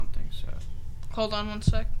Hold on one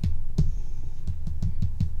sec.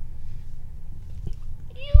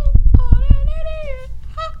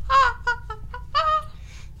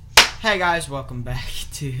 Hey guys, welcome back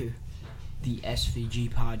to the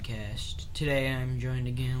SVG podcast. Today I'm joined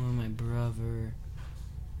again with my brother,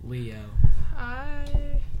 Leo.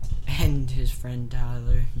 Hi. And his friend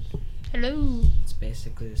Tyler. Hello. It's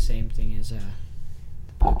basically the same thing as the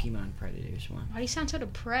Pokemon Predators one. Why do you sound so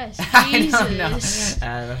depressed? I Jesus.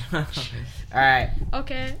 don't know. Alright.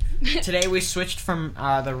 Okay. Today we switched from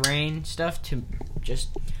the rain stuff to just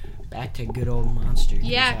back to good old Monster.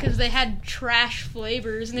 Yeah, because they had trash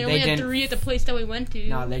flavors, and they only had didn't- 3 at the place that we went to.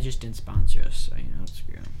 No, they just didn't sponsor us, so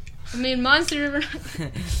screw them. I mean, Monster...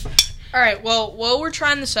 Alright, well, while we're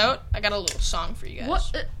trying this out, I got a little song for you guys.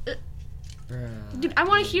 What? Dude, I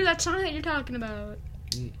want to hear that song that you're talking about.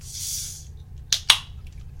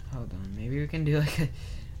 Hold on, maybe we can do like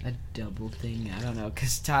a double thing. I don't know,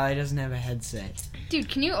 because Tyler doesn't have a headset. Dude,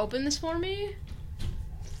 can you open this for me?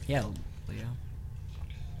 Yeah, Leo.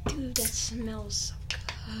 Dude, that smells so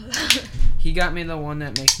good. He got me the one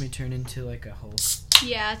that makes me turn into like a Hulk.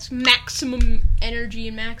 Yeah, it's maximum energy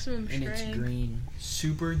and maximum And strength. it's green.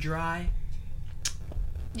 Super dry.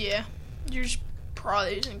 Yeah, yours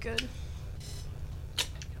probably isn't good.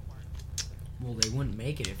 Well, they wouldn't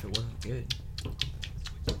make it if it wasn't good.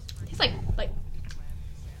 It's like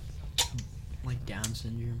Like Down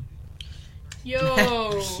syndrome.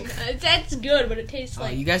 yo, that's good, but it tastes Oh,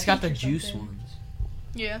 like. you guys got the peach or juice something. ones.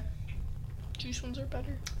 Yeah, juice ones are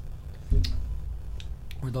better.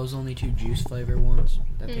 Were those only 2 juice flavor ones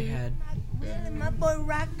that they had? My boy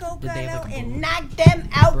Rocco Did got they have, out like, a and blue- knocked them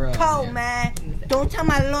out Bro, cold, man. Don't tell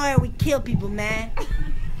my lawyer we kill people, man.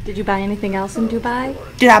 Did you buy anything else in Dubai?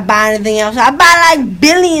 Did I buy anything else? I buy like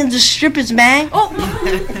billions of strippers, man. Oh,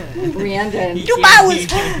 Brandon. Dubai was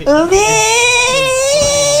lit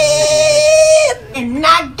and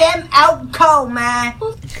knocked them out cold, man.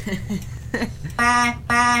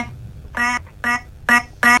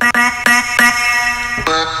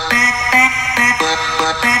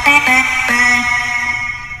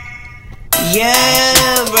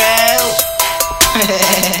 Yeah, bro.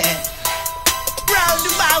 Bro,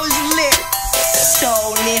 Dubai was lit. So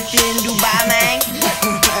lit in Dubai, man.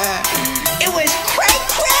 It was cray.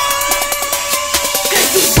 Cause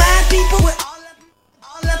Dubai people were all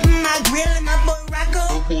up in my grill and my boy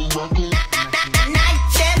Rocco.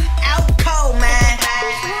 Knocked them out cold, man.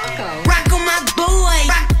 Rocco my boy.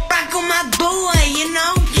 Rocco my boy, you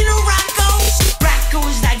know Rocco. Rocco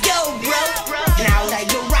was like, yo, bro. And I was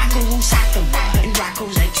like, yo, Rocco, who's soccer? And Rocco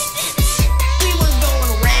was like, we was going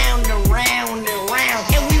around,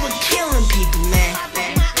 and we were killing people, man.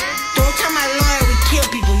 Don't tell my lawyer we kill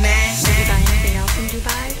people, man. Did you buy anything else in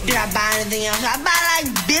Dubai? Did I buy anything else? I buy like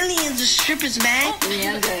billions of strippers, man.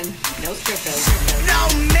 Brandon. No strippers. No,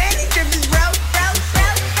 many strippers, bro.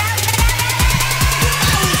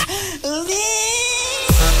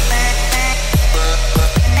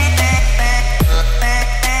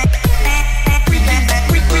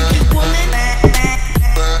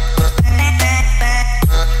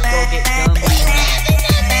 Go get gum.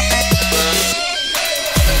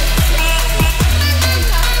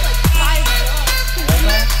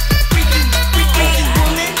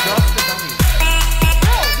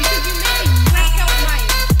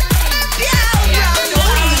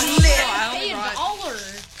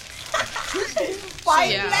 Why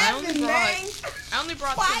you Yeah, laughing, man? I only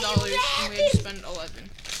brought Why $10 you and we had to spend 11.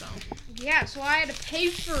 So yeah, so I had to pay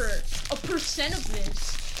for a percent of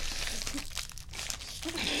this.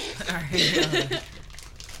 Alright,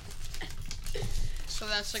 So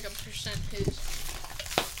that's like a percent his.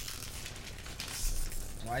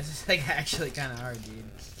 Why is this like actually kind of hard, dude?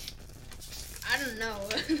 I don't know.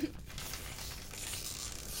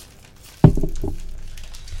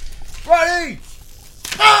 Ready?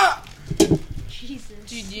 Ah! Jesus.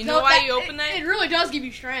 Dude, do you know why you open that? It really does give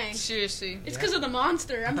you strength. Seriously. It's because of the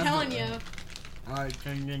monster, I'm telling you. I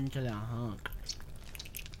turned into the hunk.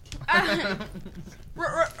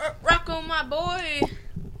 Rocco, my boy.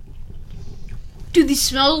 Dude, these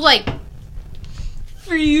smell like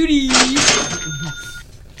fruity.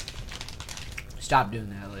 Stop doing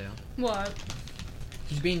that, Leo. What?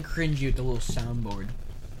 He's being cringy with the little soundboard.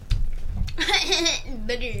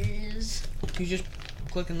 Bitters. He's just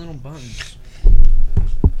clicking little buttons.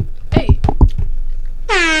 Hey.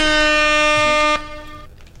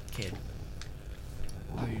 Kid.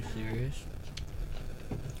 Are you serious?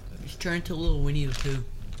 He's turned to little Winnie the Pooh.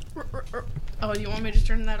 Oh, you want me to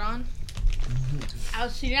turn that on? I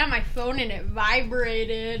was sitting on my phone and it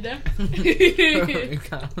vibrated.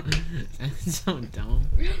 That's so dumb.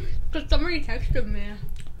 Because somebody texted me.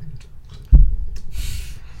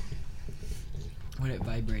 When it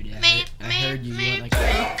vibrated, I heard you. You went like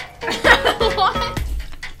What?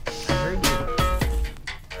 I heard you.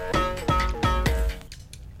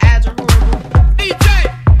 Ads are horrible. DJ,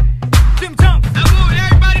 Jim Jump. I want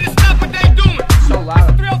everybody to stop what they doing. So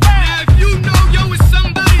loud. Now, if you know yo is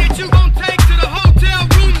somebody that you gon' take to the hotel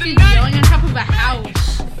room He's tonight. yelling on top of a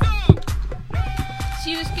house.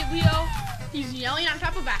 See this kid, Leo? He's yelling on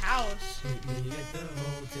top of a house.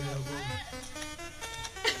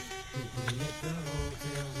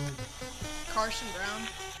 Carson Brown.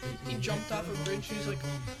 He jumped off a bridge. He's like,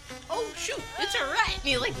 "Oh shoot, it's a rat!" And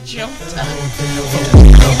he like jumped up. This is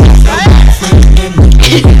so funny.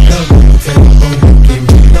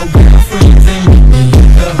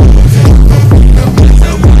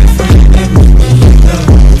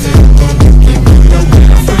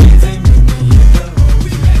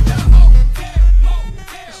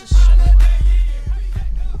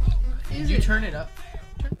 Did you turn it up?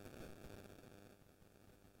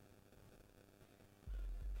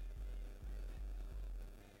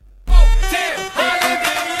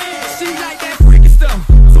 Seems like that freaky stuff.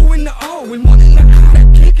 Two in the O and one in the I.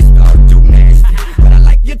 That kick is stuff too nasty. But I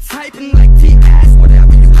like your type and like T-ass,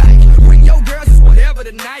 whatever you like. Bring your girls, it's whatever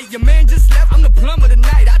tonight. Your man just left, I'm the plumber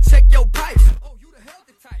tonight. I check your pipes. Oh, you the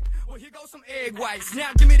healthy type. Well, here goes some egg whites.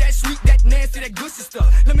 Now give me that sweet, that nasty, that gushy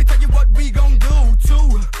stuff. Let me tell you what we gon' do.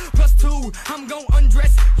 2 plus 2, I'm gon'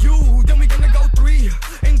 undress you. Then we gonna go 3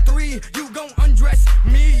 and 3, you gon' undress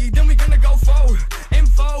me. Then we gonna go 4 and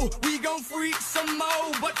 4, we gon' freak some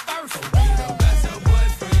more. But first,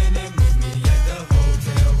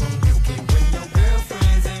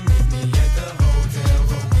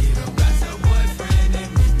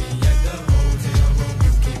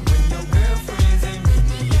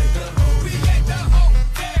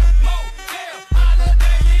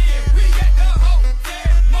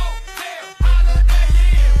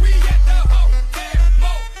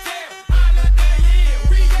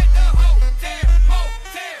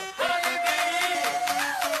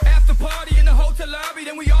 after party in the hotel lobby,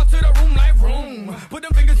 then we all to the room like room. Put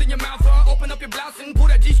them fingers in your mouth, open up your blouse and pull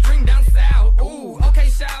that G-string down south. Ooh, okay,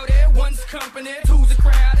 shout it. 1's company, 2's a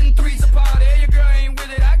crowd, and 3's a party. Your girl ain't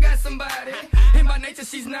with it, I got somebody. And by nature,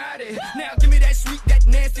 she's naughty. Now give me that sweet, that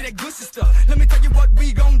nasty, that gushy stuff. Let me tell you what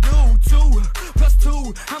we gon' do. 2 plus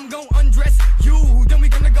 2, I'm gon' undress you. Then we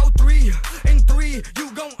gonna go 3 and 3,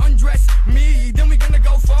 you gon' undress me. Then we gonna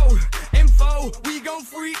go 4 and 4, we gon'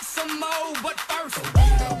 freak some more. But first,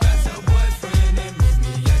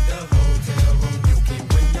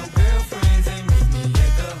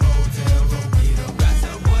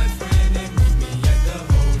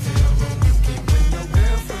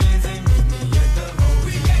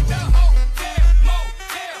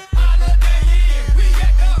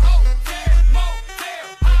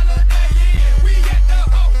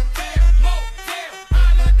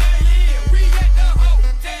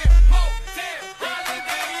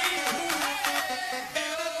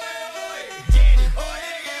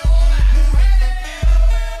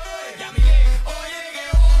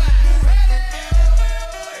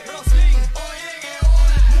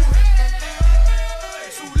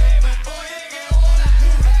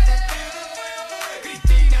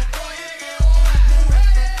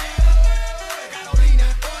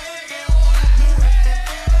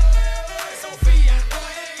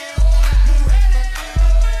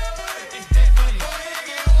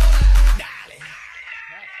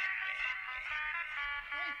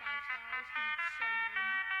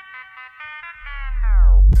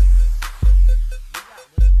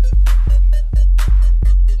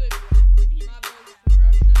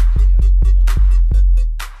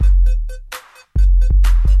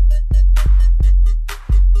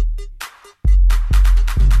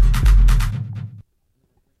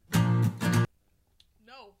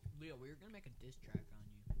 Leo, we were gonna make a diss track on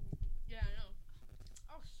you. Yeah, I know.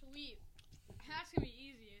 Oh, sweet. That's gonna be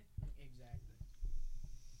easy. Exactly.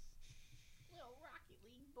 Little Rocket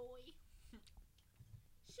League boy.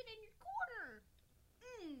 Sit in your corner.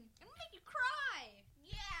 And make you cry.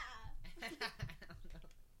 Yeah.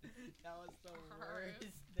 That was the Alright.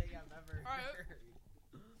 worst thing I've ever Alright. heard.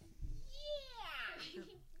 Yeah.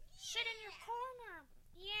 Sit in your corner.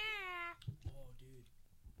 Yeah. Oh, dude.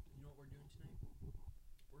 You know what we're doing tonight?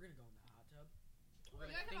 We're gonna go in the hot tub. We're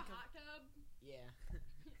You gonna guys think have a of... hot tub? Yeah.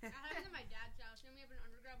 I had it at my dad's house, and we have an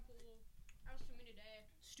underground pool. I was swimming today.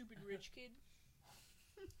 Stupid rich kid.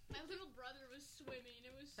 My little brother was swimming.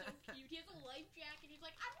 It was so cute. He has a life jacket. He's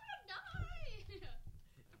like, I'm gonna die.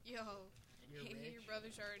 Yo, You're your rich.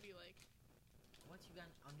 brother's already like. Once you got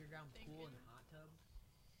an underground pool and a hot tub,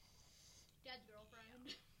 Dad's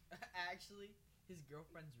girlfriend. actually, his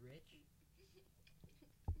girlfriend's rich.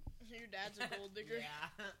 Your dad's a gold digger. Yeah.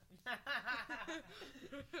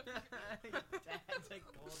 Dad's a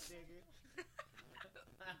gold digger.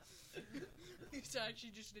 It's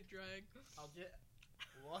actually just a drag. I'll just...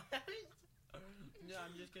 What? No,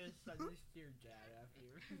 I'm just gonna suck this to your dad after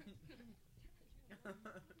you.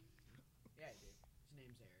 Yeah, dude. His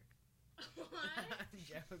name's Eric. What? I'm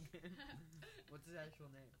joking. What's his actual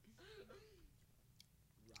name?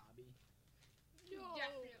 Robbie.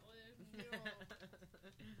 Definitely.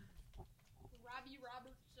 Robbie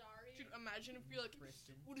Robert, sorry. Dude, imagine if you're like,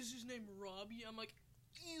 Tristan. what is his name, Robbie? I'm like,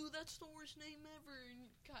 ew, that's the worst name ever. And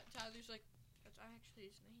Tyler's like, that's actually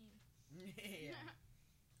his name. Yeah.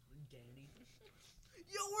 Danny.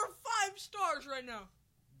 Yo, we're 5 stars right now.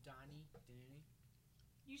 Danny.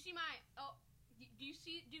 You see my, do you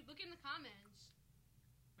see, dude, look in the comments.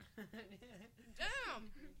 Damn.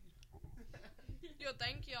 Yo,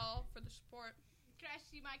 thank y'all for the support. Can I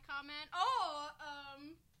see my comment?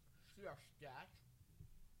 Your stats.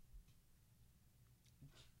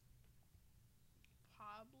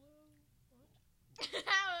 Pablo?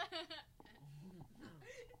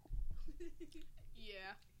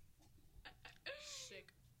 Yeah. Sick.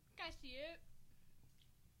 Can I see it?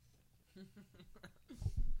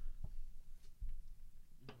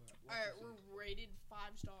 Alright, we're rated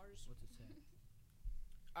 5 stars. What's it say?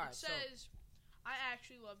 Alright, It says, I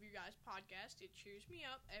actually love your guys' podcast. It cheers me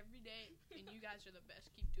up every day, and you guys are the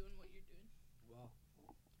best. Keep doing what you're doing. Well,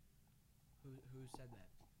 who said that?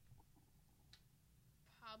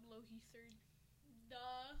 Pablo Heathard.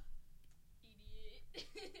 Duh.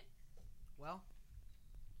 Idiot. Well,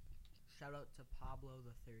 shout out to Pablo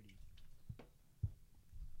the 30.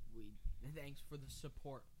 Thanks for the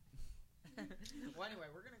support. Well, anyway,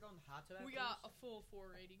 we're gonna go in the hot tub. We got a full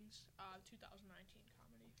 4 ratings. 2019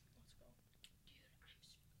 comedy. Let's go.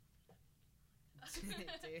 Dude.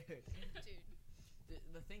 Dude.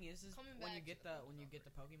 The thing is Coming when you back get to when you get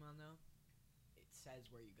the Pokemon though, it says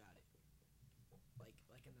where you got it.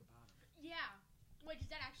 Like in the bottom. Yeah. Wait, does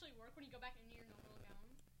that actually work when you go back into your normal account?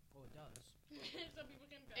 Oh, it does. So people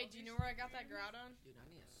can go. Hey, do you know where I got that Groudon? Dude, I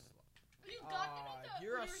need a slot. You got them at the.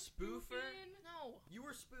 You're a when you were spoofer? spoofing. No. You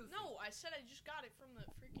were spoofing. No, I said I just got it from the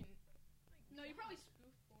freaking. No, you probably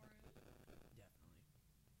spoofed for it. Definitely.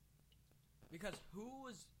 Because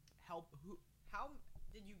how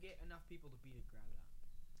did you get enough people to beat a Groudon?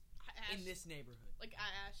 In this neighborhood. Like,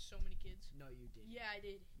 I asked so many kids. No, you didn't. Yeah, I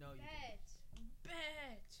did. No, you didn't.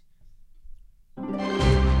 Bet.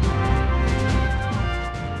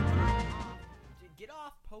 Get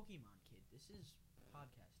off Pokemon, kid. This is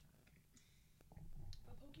podcast time.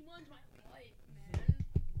 But Pokemon's my life, man.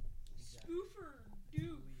 Exactly. Spoofer,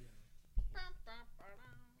 dude. You guys are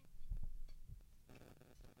monsters.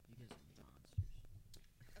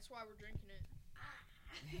 That's why we're drinking it.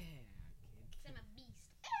 Yeah, kid. I'm a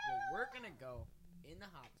beast. Well, we're gonna go in the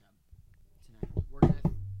hot tub tonight. We're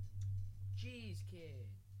gonna. Jeez, kid.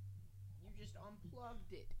 You just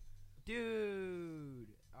unplugged it.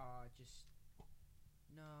 Dude. Just.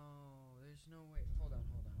 No, there's no way. Hold on.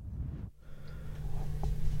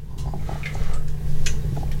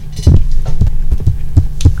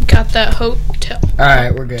 Got that hotel.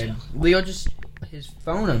 Alright, we're good. Leo just. His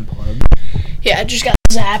phone unplugged. Yeah, I just got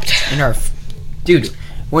zapped. And dude,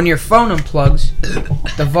 when your phone unplugs,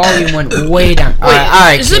 the volume went way down. Wait,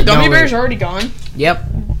 alright, is kid, the gummy bears already gone? Yep.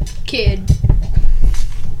 Kid.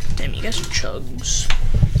 Damn, you guys are chugs.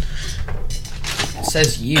 It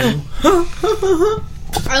says you.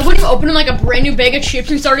 I love when you open like a brand new bag of chips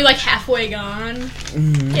and it's already like halfway gone.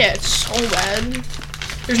 Mm-hmm. Yeah, it's so bad.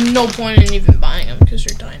 There's no point in even buying them because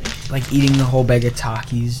they're tiny. Like eating the whole bag of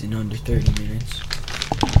Takis in under 30 minutes.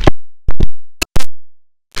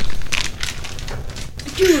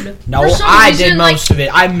 Dude, No, I did most of it.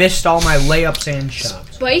 I missed all my layups and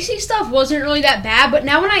shots. Spicy stuff wasn't really that bad, but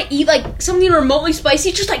now when I eat like something remotely spicy,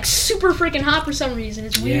 it's just like super freaking hot for some reason.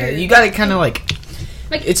 It's weird. Yeah, you gotta kind of like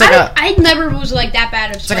it's like I never was like that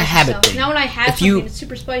bad of spicy like a habit stuff. thing. Now when I have something, it's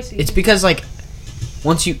super spicy. It's because like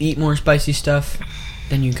once you eat more spicy stuff,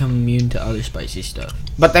 then you become immune to other spicy stuff.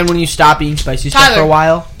 But then when you stop eating spicy stuff for a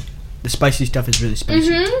while, the spicy stuff is really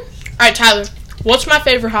spicy. All right, Tyler, what's my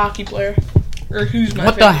favorite hockey player? Or who's my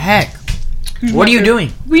What favorite? the heck? What are you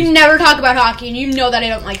doing? We never talk about hockey, and you know that I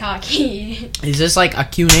don't like hockey. Is this like a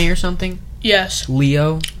Q&A or something? Yes.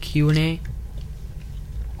 Leo Q&A?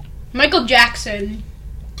 Michael Jackson.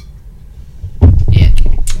 Yeah.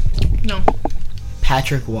 No.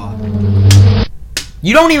 Patrick Waugh.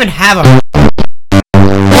 You don't even have a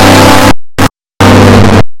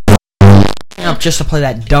up just to play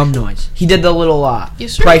that dumb noise. He did the little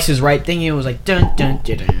Yes, sir. Price is Right thing. It was like dun dun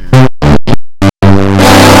dun dun.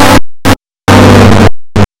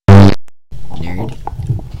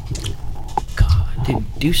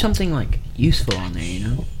 Dude, do something like useful on there, you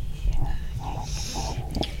know?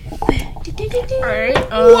 Alright,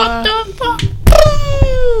 what the fuck?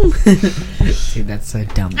 Dude, that's so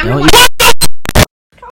dumb. I mean, Don't you